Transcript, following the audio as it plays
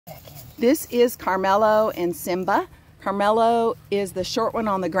This is Carmelo and Simba. Carmelo is the short one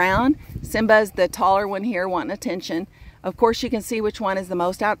on the ground. Simba is the taller one here wanting attention. Of course, you can see which one is the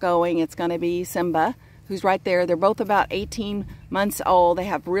most outgoing. It's going to be Simba, who's right there. They're both about 18 months old. They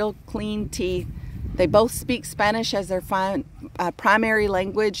have real clean teeth. They both speak Spanish as their primary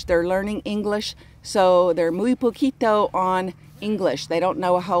language. They're learning English, so they're muy poquito on English. They don't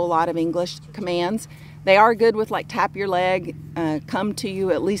know a whole lot of English commands. They are good with like tap your leg, come to you,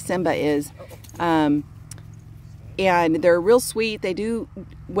 at least Simba is. And they're real sweet. They do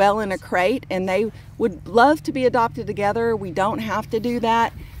well in a crate, and they would love to be adopted together. We don't have to do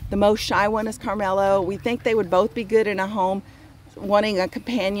that. The most shy one is Carmelo. We think they would both be good in a home, wanting a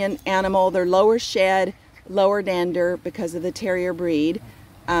companion animal. They're lower shed, lower dander because of the terrier breed.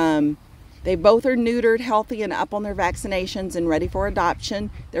 They both are neutered, healthy, and up on their vaccinations and ready for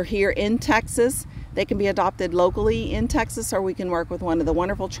adoption. They're here in Texas. They can be adopted locally in Texas, or we can work with one of the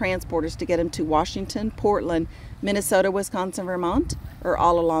wonderful transporters to get them to Washington, Portland, Minnesota, Wisconsin, Vermont, or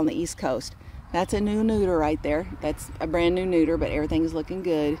all along the East Coast. That's a new neuter right there. That's a brand new neuter, but everything is looking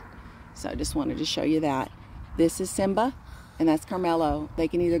good. So I just wanted to show you that. This is Simba, and that's Carmelo. They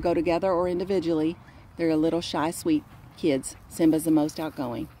can either go together or individually. They're a little shy, sweet kids. Simba's the most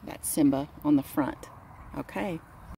outgoing. That's Simba on the front. Okay.